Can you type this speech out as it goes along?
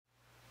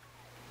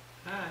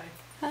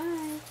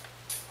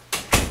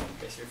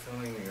guess you're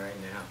filming me right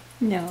now.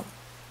 No.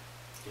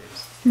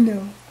 Yes.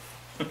 No.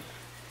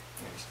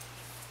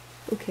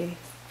 Okay.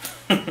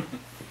 We're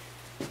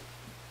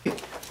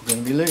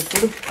gonna be late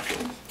for the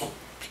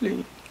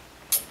plane.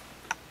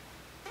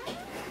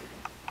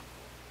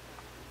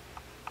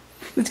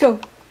 Let's go.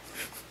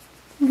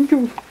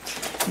 Go.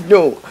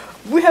 No,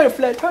 we had a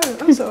flat tire.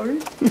 I'm sorry.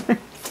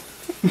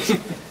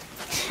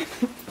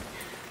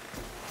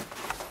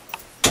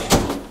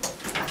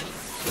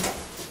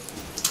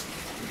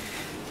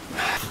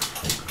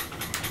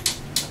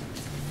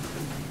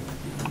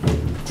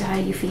 How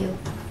do you feel?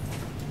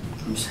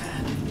 I'm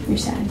sad. You're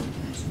sad.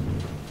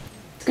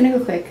 It's gonna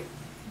go quick.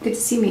 You get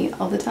to see me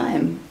all the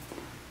time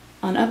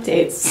on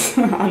updates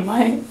on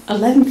my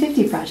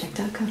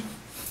 1150project.com.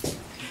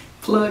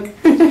 Plug.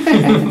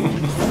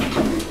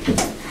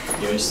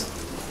 Yours.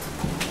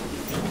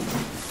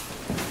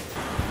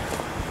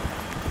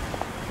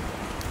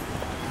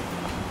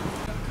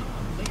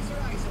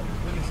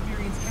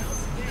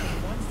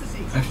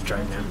 I have to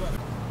drive now.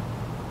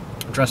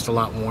 I'm dressed a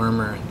lot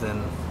warmer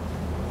than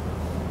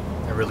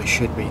I really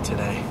should be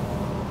today. I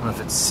don't know if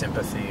it's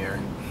sympathy or...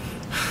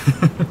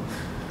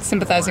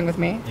 Sympathizing with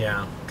me?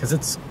 Yeah, because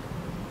it's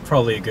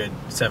probably a good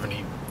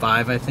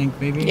 75, I think,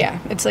 maybe? Yeah,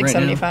 it's like right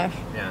 75.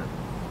 now. Yeah,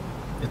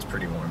 it's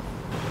pretty warm.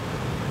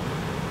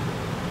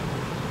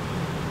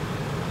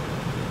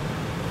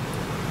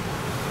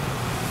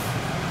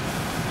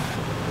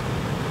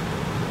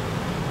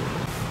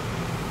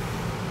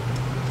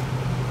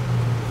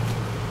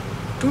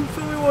 Don't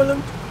film me while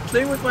I'm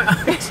playing with my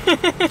eyes.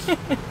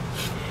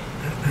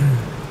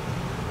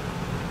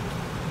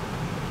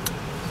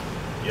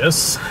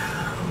 Yes,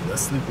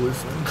 Leslie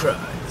boyfriend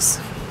cries.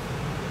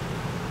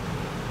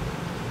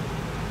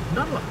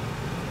 Not a lot.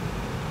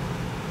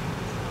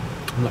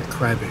 I'm like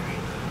Crybaby.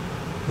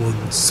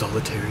 One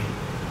solitary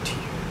tear.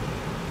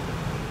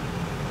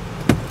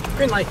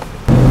 Green light.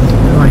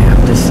 What do I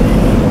have to say?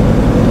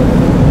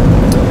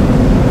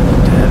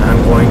 That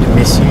I'm going to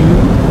miss you.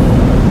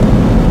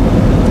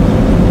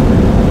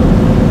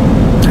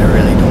 I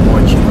really don't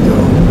want you to go.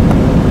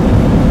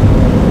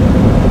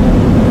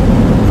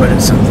 But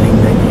it's something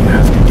that you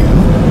have to do.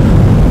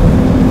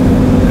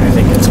 I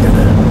think it's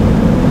gonna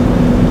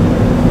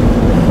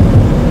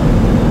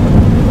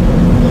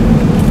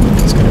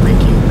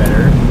make you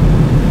better.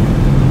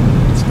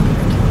 It's gonna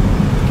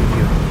give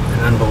you an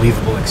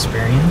unbelievable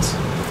experience.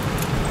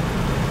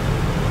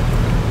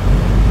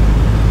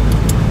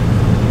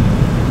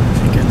 I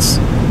think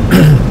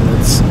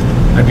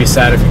I'd be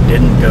sad if you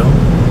didn't go,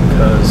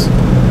 because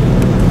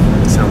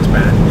it sounds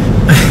bad.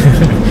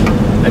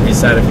 I'd be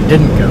sad if you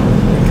didn't go,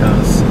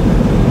 because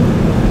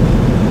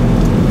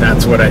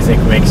that's what I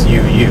think makes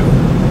you you,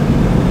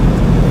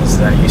 is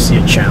that you see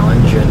a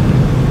challenge and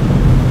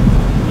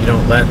you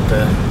don't let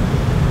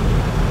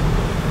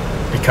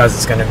because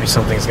it's going to be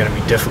something's going to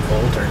be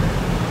difficult or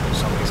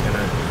something's going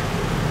to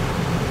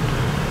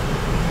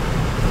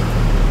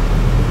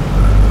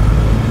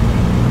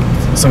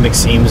something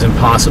seems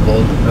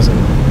impossible, doesn't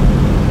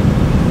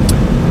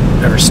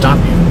ever stop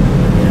you.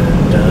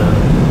 And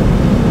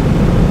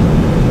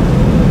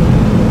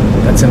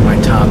that's in my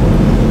top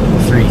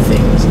 3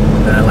 things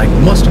that I like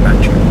most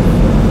about you.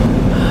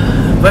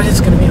 But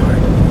it's going to be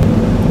hard.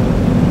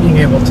 Being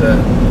able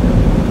to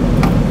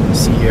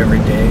see you every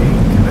day,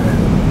 kind of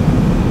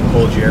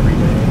hold you every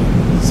day,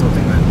 is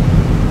something that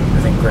I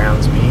think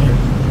grounds me and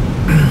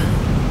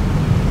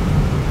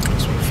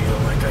makes me feel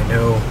like I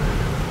know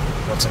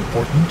what's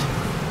important.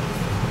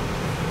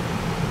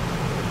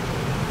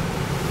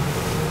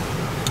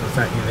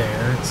 Without you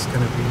there, it's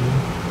going to be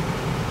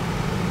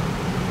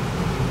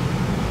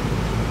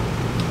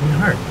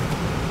hard.